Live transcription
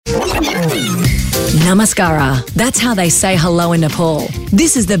Namaskara. That's how they say hello in Nepal.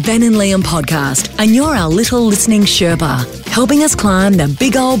 This is the Ben and Liam podcast, and you're our little listening Sherpa, helping us climb the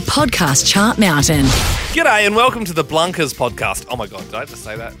big old podcast chart mountain. G'day and welcome to the Blunkers podcast. Oh my God, did I just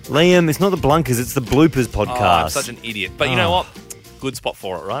say that? Liam, it's not the Blunkers, it's the Bloopers podcast. Oh, I'm such an idiot. But you know what? Good spot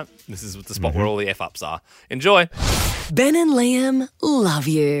for it, right? This is the spot where all the F-ups are. Enjoy. Ben and Liam love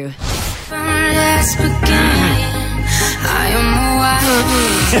you.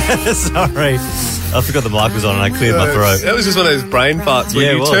 Sorry. I forgot the mic was on and I cleared my throat. That was just one of those brain farts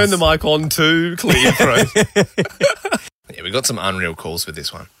where you turn the mic on to clear your throat. Yeah, we got some unreal calls with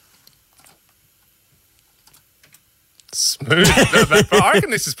this one. Smooth. I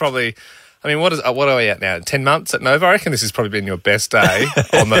reckon this is probably... I mean, what are we at now? 10 months at Nova? I reckon this has probably been your best day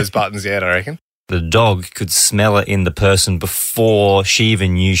on those buttons yet, I reckon. The dog could smell it in the person before she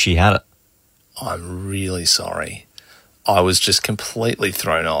even knew she had it. I'm really sorry. I was just completely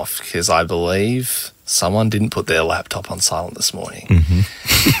thrown off because I believe someone didn't put their laptop on silent this morning.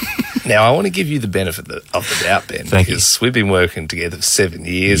 Mm-hmm. Now, I want to give you the benefit of the doubt, Ben, because we've been working together for 7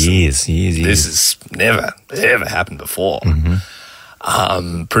 years. Years. This has never, ever happened before.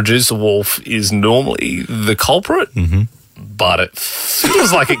 Mm-hmm. Producer Wolf is normally the culprit, but it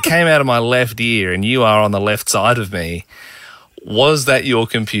feels like it came out of my left ear and you are on the left side of me. Was that your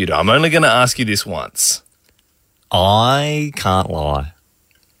computer? I'm only going to ask you this once. I can't lie.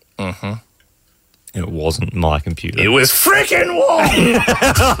 Mm-hmm. It wasn't my computer. It was frickin' Wolf!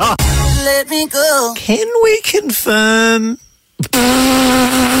 Let me go. Can we confirm?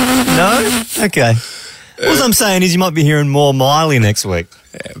 No? Okay. All I'm saying is you might be hearing more Miley next week.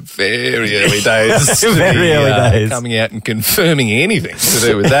 Yeah, very early days. Very early days. Coming out and confirming anything to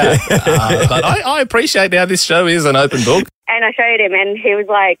do with that. But I appreciate how this show is an open book. And I showed him and he was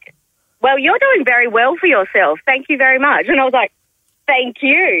like, well, you're doing very well for yourself. Thank you very much. And I was like, thank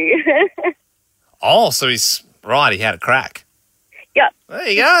you. Oh, so he's right. He had a crack. Yep. There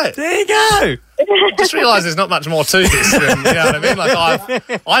you go. There you go. I just realised there's not much more to this than, you know what I mean? Like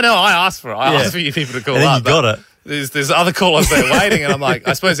I know I asked for it. I asked for you people to call and then up. You got it. There's other callers there waiting, and I'm like,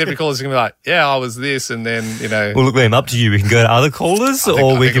 I suppose every caller's going to be like, yeah, I was this, and then, you know. Well, look, Liam, up to you. We can go to other callers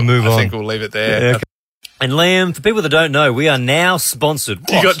or we can move on. I think we'll leave it there. Yeah, okay. And Liam, for people that don't know, we are now sponsored.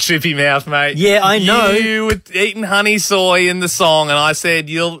 You got chippy mouth, mate. Yeah, I know. You were eating honey soy in the song, and I said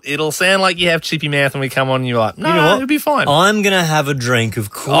it'll sound like you have chippy mouth when we come on, and you're like, no, you know what? It'll be fine. I'm going to have a drink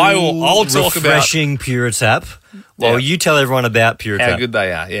of cool, I'll talk refreshing Puretap while you tell everyone about Puretap. How good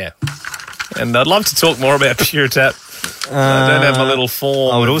they are, yeah. And I'd love to talk more about Puretap. I don't have my little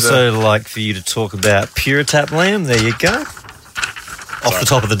form. I would also like for you to talk about Puretap, Liam. There you go. Off the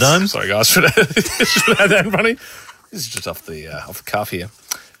top of the dome. Sorry, guys, should I have that in front of me? This is just off the cuff here.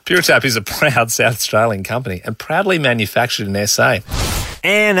 Puretap is a proud South Australian company and proudly manufactured in SA.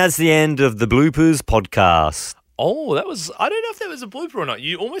 And that's the end of the Bloopers podcast. Oh, I don't know if that was a blooper or not.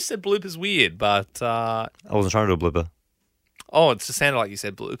 You almost said bloopers weird, but... I wasn't trying to do a blooper. Oh, it just sounded like you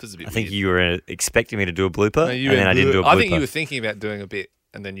said bloopers a bit weird. I think you were expecting me to do a blooper, No, and then I didn't do a blooper. I think you were thinking about doing a bit,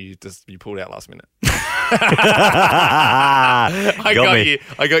 and then you pulled out last minute. I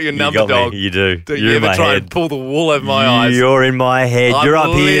got your number, dog. You do. Don't You're you in ever my try head. and pull the wool over my eyes? You're in my head. I'm You're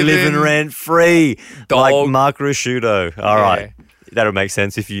up here living rent free, dog. like Mark Rasciuto. All right. That'll make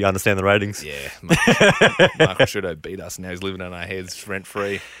sense if you understand the ratings. Yeah. Mark Rasciuto beat us. Now he's living on our heads rent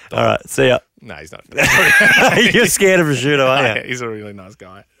free. All right. See ya. No, he's not. You're scared of Rasciuto, aren't you? He's a really nice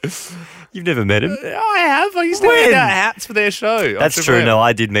guy. You've never met him? I have. I used to hand out hats for their show. That's true. No,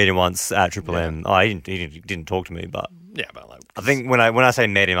 I did meet him once at Triple M. Oh, he didn't talk to me, but yeah, but like, I think when I say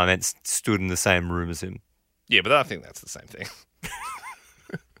met him, I meant stood in the same room as him. Yeah, but I think that's the same thing.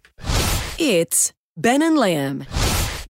 It's Ben and Liam.